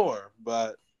do more,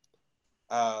 but,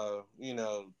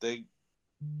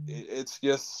 it's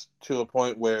just to a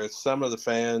point where some of the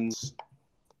fans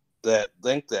that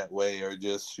think that way are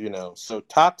just, so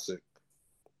toxic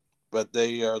but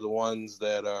they are the ones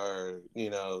that are,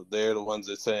 they're the ones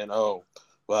that saying, oh,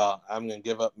 well, I'm going to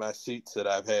give up my seats that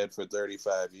I've had for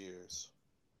 35 years.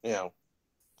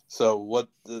 So what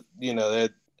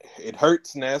it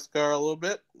hurts NASCAR a little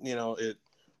bit. It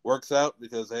works out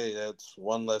because, hey, that's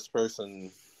one less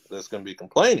person that's going to be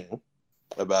complaining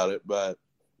about it. But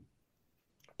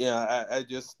I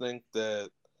just think that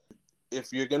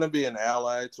if you're going to be an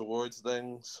ally towards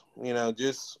things,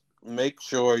 just make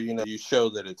sure, you show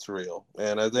that it's real.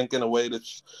 And I think in a way to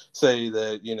say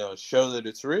that, show that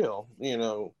it's real,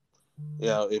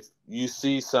 if you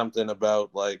see something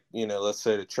about, like, let's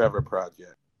say the Trevor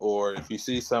Project, or if you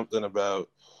see something about,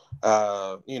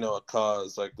 a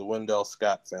cause like the Wendell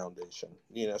Scott Foundation,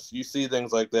 so you see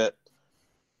things like that,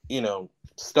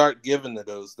 start giving to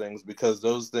those things, because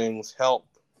those things help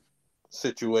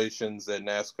situations that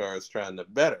NASCAR is trying to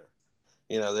better.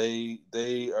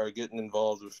 They are getting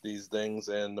involved with these things,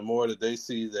 and the more that they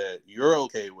see that you're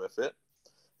okay with it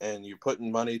and you're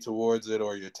putting money towards it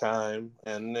or your time,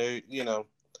 and they,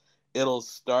 it'll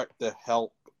start to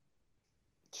help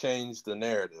change the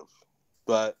narrative.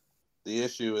 But the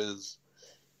issue is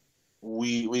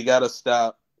we got to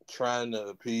stop trying to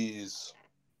appease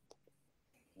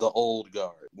the old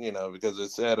guard, because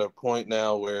it's at a point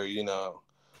now where, you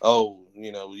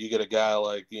get a guy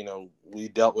like, we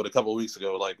dealt with a couple of weeks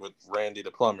ago, like with Randy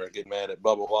the Plumber, get mad at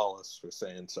Bubba Wallace for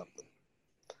saying something.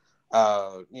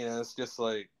 It's just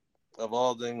like, of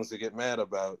all things to get mad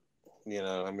about,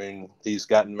 he's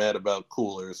gotten mad about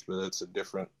coolers, but it's a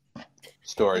different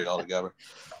story altogether.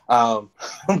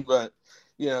 But,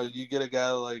 you get a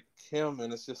guy like him,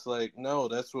 and it's just like, no,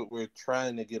 that's what we're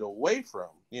trying to get away from.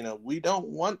 We don't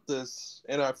want this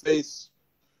in our face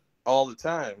all the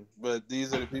time, but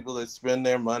these are the people that spend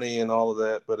their money and all of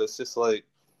that. But it's just like,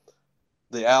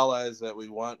 the allies that we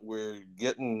want, we're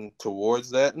getting towards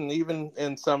that. And even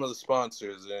in some of the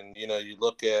sponsors, and you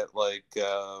look at, like,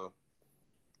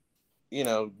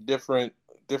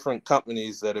 different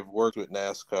companies that have worked with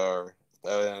NASCAR,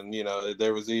 and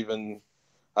there was even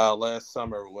last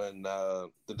summer when the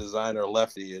designer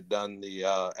Lefty had done the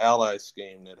ally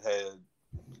scheme that had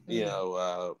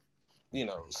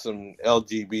some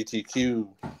LGBTQ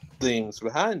things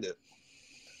behind it,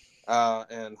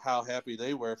 and how happy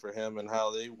they were for him, and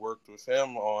how they worked with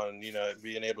him on,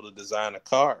 being able to design a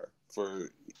car for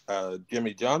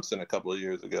Jimmy Johnson a couple of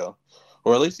years ago,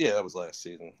 or at least, that was last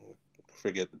season.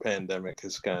 Forget the pandemic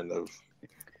has kind of,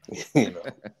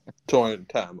 torn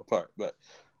time apart. But,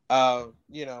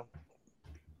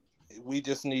 we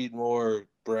just need more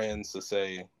brands to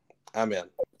say, I'm in.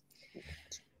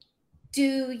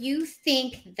 Do you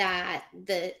think that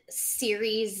the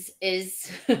series is,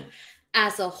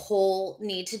 as a whole,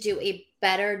 need to do a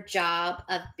better job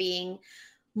of being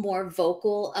more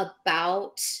vocal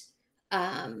about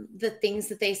the things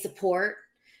that they support?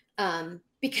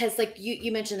 Because, like,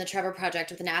 you mentioned the Trevor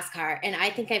Project with the NASCAR, and I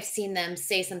think I've seen them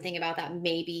say something about that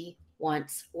maybe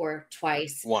once or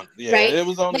twice. Right? It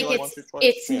was only like once or twice.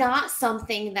 It's not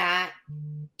something that,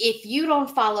 if you don't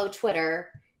follow Twitter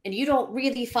and you don't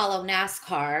really follow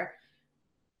NASCAR,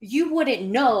 you wouldn't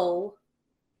know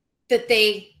that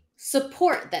they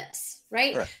support this,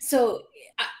 right? So,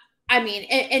 and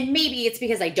maybe it's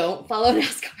because I don't follow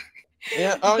NASCAR.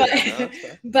 Yeah.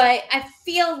 But I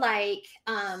feel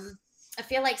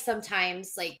like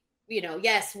sometimes, like,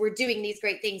 yes, we're doing these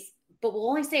great things, but we'll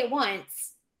only say it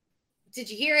once. Did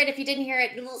you hear it? If you didn't hear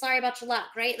it, sorry about your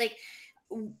luck, right? Like,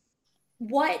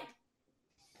 what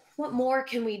more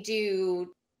can we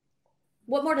do?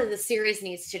 What more do the series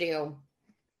needs to do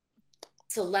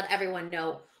to let everyone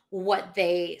know what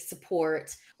they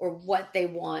support or what they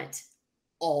want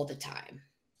all the time?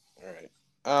 All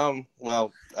right.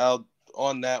 Well,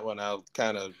 on that one, I'll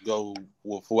kind of go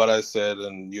with what I said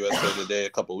in USA Today a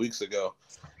couple of weeks ago.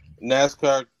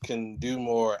 NASCAR can do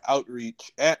more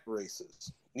outreach at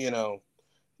races.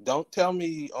 Don't tell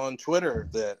me on Twitter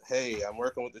that, hey, I'm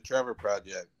working with the Trevor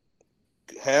Project.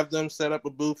 Have them set up a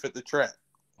booth at the track.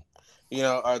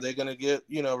 Are they going to get,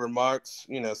 remarks,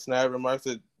 snide remarks?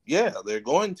 That, yeah, they're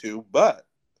going to. But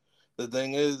the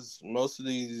thing is, most of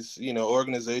these,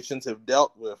 organizations have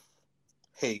dealt with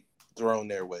hate thrown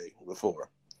their way before.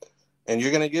 And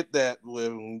you're going to get that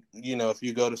when, if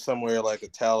you go to somewhere like a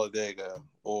Talladega,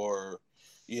 or,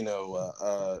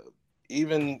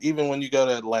 even when you go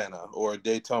to Atlanta or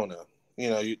Daytona,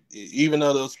 even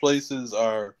though those places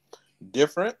are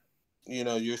different,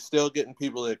 you're still getting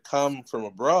people that come from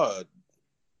abroad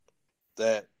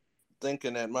that think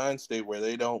in that mind state where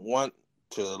they don't want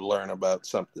to learn about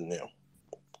something new.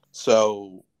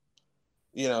 So,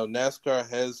 NASCAR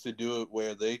has to do it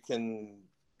where they can,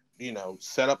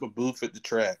 set up a booth at the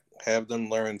track, have them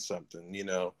learn something,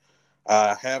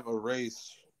 have a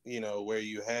race, where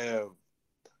you have,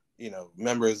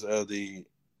 members of the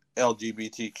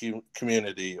LGBTQ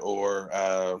community or,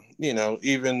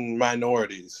 even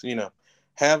minorities,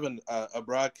 having a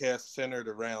broadcast centered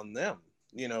around them,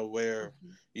 where,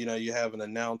 you have an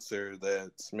announcer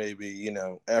that's maybe,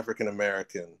 African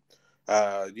American,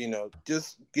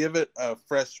 just give it a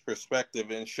fresh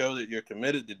perspective and show that you're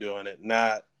committed to doing it,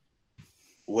 not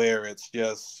where it's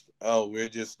just, oh, we're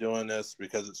just doing this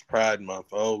because it's Pride Month.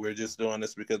 Oh, we're just doing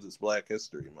this because it's Black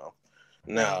History Month.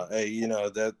 No, hey,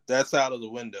 that's out of the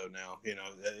window now.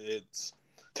 It's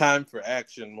time for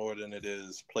action more than it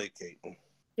is placating.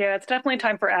 Yeah, it's definitely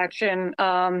time for action.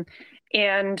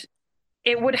 And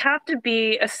it would have to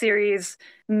be a series'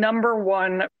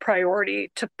 #1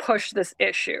 priority to push this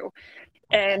issue.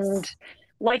 And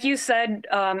like you said,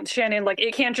 Shannon, like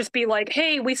it can't just be like,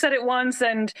 hey, we said it once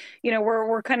and,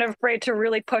 we're kind of afraid to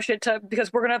really push it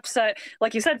because we're going to upset,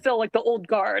 like you said, Phil, like the old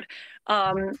guard.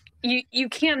 You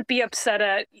can't be upset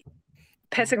at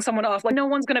pissing someone off. Like no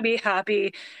one's going to be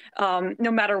happy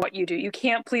no matter what you do. You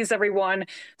can't please everyone.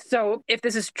 So if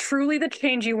this is truly the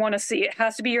change you want to see, it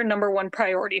has to be your #1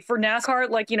 priority. For NASCAR,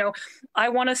 like, I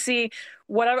want to see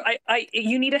whatever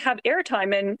you need to have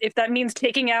airtime. And if that means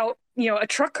taking out, a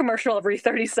truck commercial every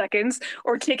 30 seconds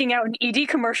or taking out an ED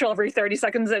commercial every 30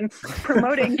 seconds and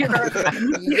promoting your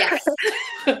yes.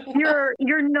 your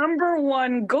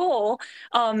 #1 goal,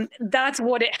 that's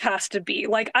what it has to be.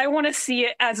 Like, I want to see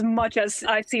it as much as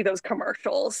I see those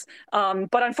commercials.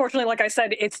 But unfortunately, like I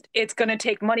said, it's going to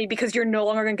take money because you're no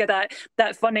longer going to get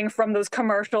that funding from those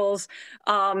commercials.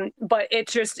 But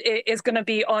it is going to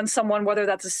be on someone, whether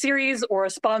that's a series or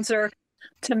a sponsor,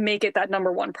 to make it that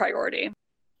 #1 priority.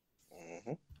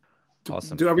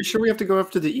 Awesome. Are we sure we have to go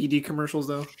after the ED commercials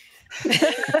though?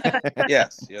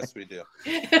 Yes, we do.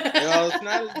 It's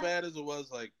not as bad as it was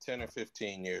like 10 or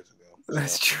 15 years ago. So,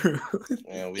 that's true.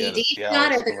 Yeah, we had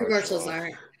not if the commercials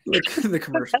aren't. The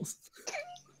commercials.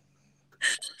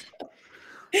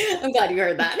 I'm glad you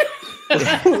heard that.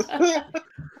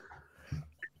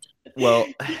 Well,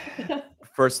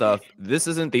 first off, this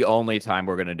isn't the only time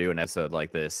we're going to do an episode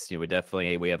like this. We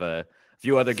have a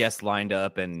few other guests lined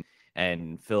up,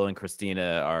 and Phil and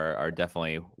Christina are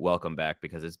definitely welcome back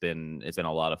because it's been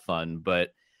a lot of fun.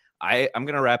 But I'm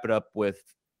going to wrap it up with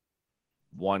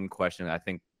one question. I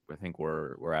think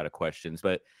we're out of questions,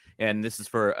 and this is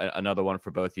for another one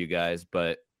for both you guys.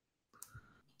 But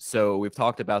so we've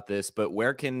talked about this, but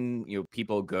where can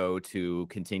people go to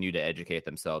continue to educate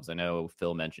themselves? I know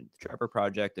Phil mentioned the Trevor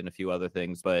Project and a few other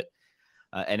things, but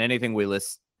and anything we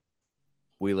list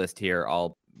here,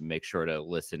 I'll make sure to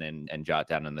listen and jot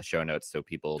down in the show notes so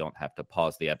people don't have to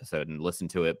pause the episode and listen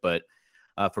to it. But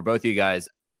for both of you guys,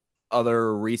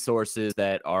 other resources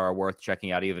that are worth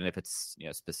checking out, even if it's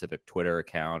specific Twitter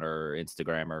account or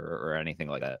Instagram or anything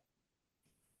like that.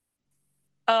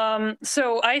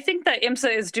 So I think that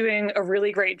IMSA is doing a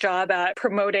really great job at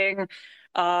promoting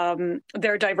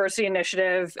their diversity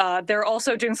initiative. They're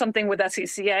also doing something with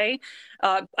SCCA.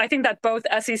 I think that both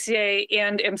SCCA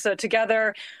and IMSA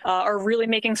together are really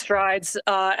making strides.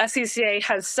 SCCA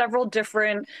has several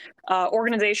different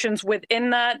organizations within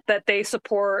that they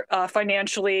support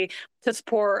financially to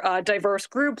support diverse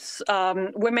groups,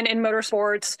 women in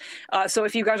motorsports. So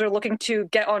if you guys are looking to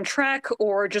get on track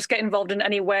or just get involved in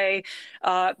any way,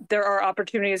 there are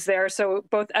opportunities there. So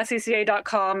both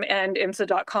SCCA.com and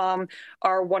IMSA.com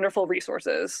are wonderful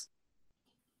resources.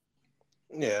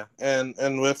 Yeah, and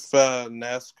with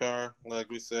NASCAR, like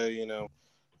we say, there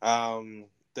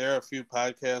are a few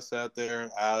podcasts out there.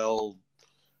 I'll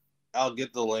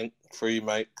get the link for you,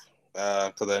 Mike,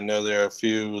 because I know there are a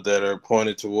few that are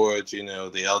pointed towards, the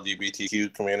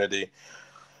LGBTQ community.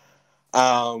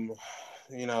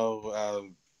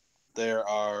 There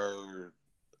are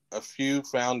a few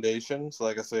foundations,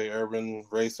 like I say, Urban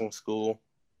Racing School.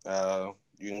 You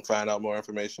can find out more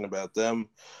information about them.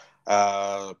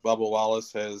 Bubba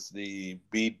Wallace has the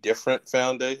Be Different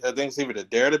Foundation. I think it's either the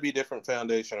Dare to Be Different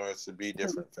Foundation or it's the Be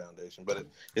Different Foundation, but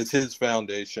it's his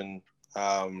foundation.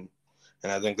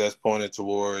 And I think that's pointed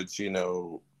towards,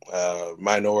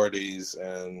 minorities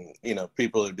and,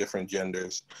 people of different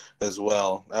genders as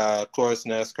well. Of course,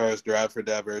 NASCAR's Drive for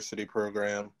Diversity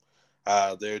program.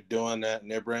 They're doing that and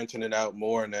they're branching it out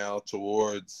more now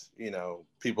towards,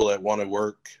 people that want to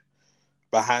work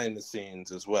behind the scenes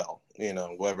as well,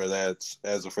 whether that's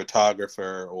as a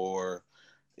photographer or,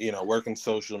 working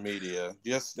social media,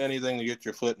 just anything to get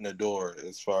your foot in the door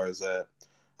as far as that.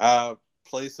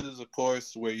 Places, of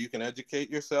course, where you can educate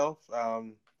yourself.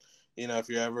 If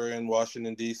you're ever in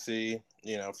Washington, D.C.,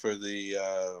 for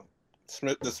the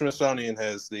the Smithsonian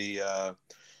has the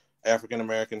African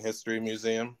American History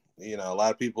Museum. You know, a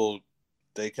lot of people,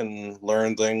 they can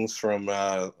learn things from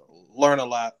learn a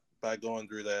lot by going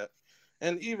through that.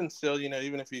 And even still, you know,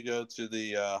 even if you go to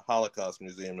the Holocaust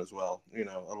Museum as well, you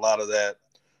know, a lot of that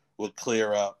would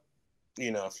clear up,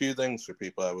 you know, a few things for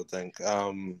people, I would think.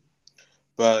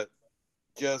 But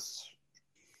just,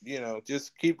 you know,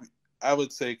 just I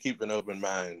would say keep an open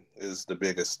mind is the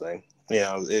biggest thing.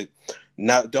 You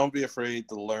know, don't be afraid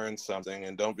to learn something,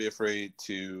 and don't be afraid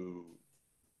to,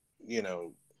 you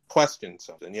know, question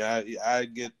something. Yeah, I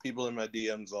get people in my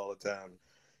DMs all the time,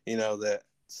 you know, that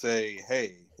say,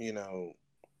 hey, you know,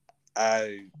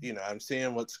 I'm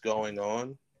seeing what's going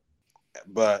on,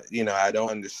 but, you know, I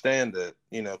don't understand it.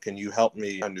 You know, can you help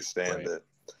me understand it?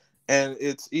 And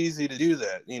it's easy to do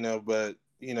that, you know, but,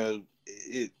 you know,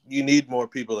 you need more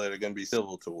people that are going to be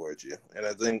civil towards you. And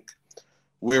I think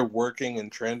we're working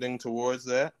and trending towards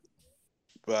that.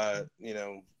 But, you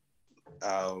know,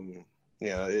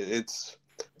 it's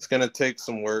going to take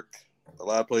some work. A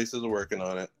lot of places are working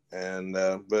on it. And,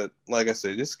 but like I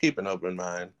said, just keep an open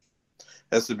mind.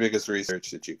 That's the biggest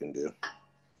research that you can do.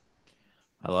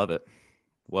 I love it.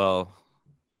 Well,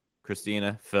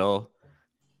 Christina, Phil,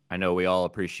 I know we all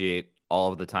appreciate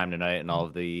all of the time tonight and all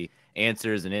of the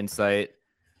answers and insight.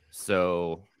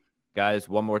 So, guys,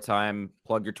 one more time,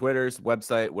 plug your Twitters,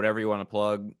 website, whatever you want to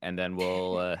plug, and then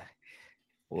we'll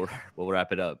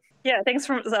wrap it up. Yeah, thanks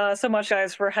so much,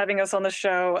 guys, for having us on the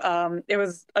show. It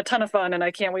was a ton of fun, and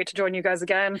I can't wait to join you guys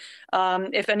again.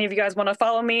 If any of you guys want to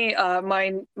follow me,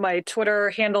 my Twitter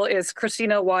handle is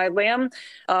Christina Y. Lamb.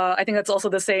 I think that's also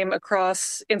the same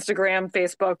across Instagram,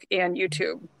 Facebook, and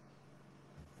YouTube.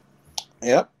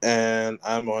 Yep, and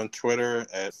I'm on Twitter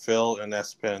at Phil in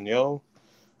Espanol.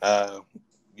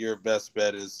 Your best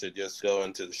bet is to just go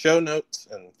into the show notes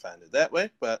and find it that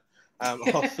way. But I'm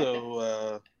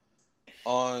also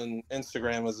on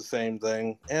Instagram is the same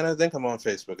thing, and I think I'm on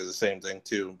Facebook is the same thing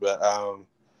too. But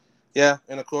yeah,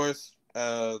 and of course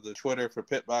the Twitter for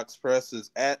Pitbox Press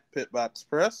is at Pitbox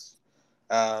Press,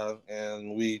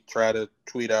 and we try to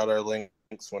tweet out our links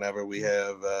whenever we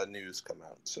have news come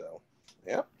out. So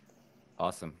yeah.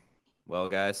 Awesome. Well,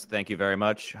 guys, thank you very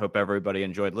much. Hope everybody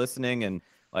enjoyed listening. And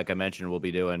like I mentioned, we'll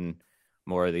be doing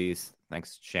more of these.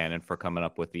 Thanks, Shannon, for coming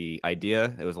up with the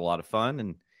idea. It was a lot of fun.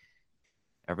 And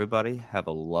everybody have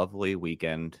a lovely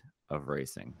weekend of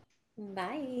racing.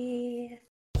 Bye.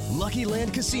 Lucky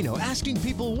Land Casino, asking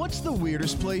people, what's the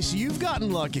weirdest place you've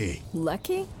gotten lucky?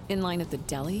 Lucky? In line at the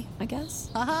deli, I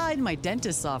guess? Aha, in my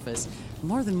dentist's office.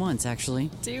 More than once,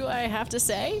 actually. Do I have to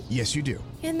say? Yes, you do.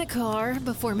 In the car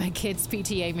before my kids'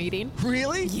 PTA meeting.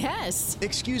 Really? Yes.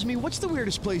 Excuse me, what's the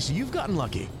weirdest place you've gotten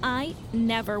lucky? I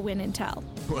never win and tell.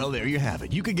 Well, there you have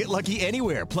it. You can get lucky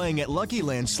anywhere, playing at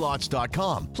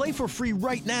LuckyLandSlots.com. Play for free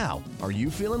right now. Are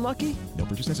you feeling lucky? No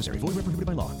purchase necessary. Void where prohibited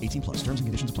by law. 18+. Terms and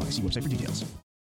conditions apply. See website for details.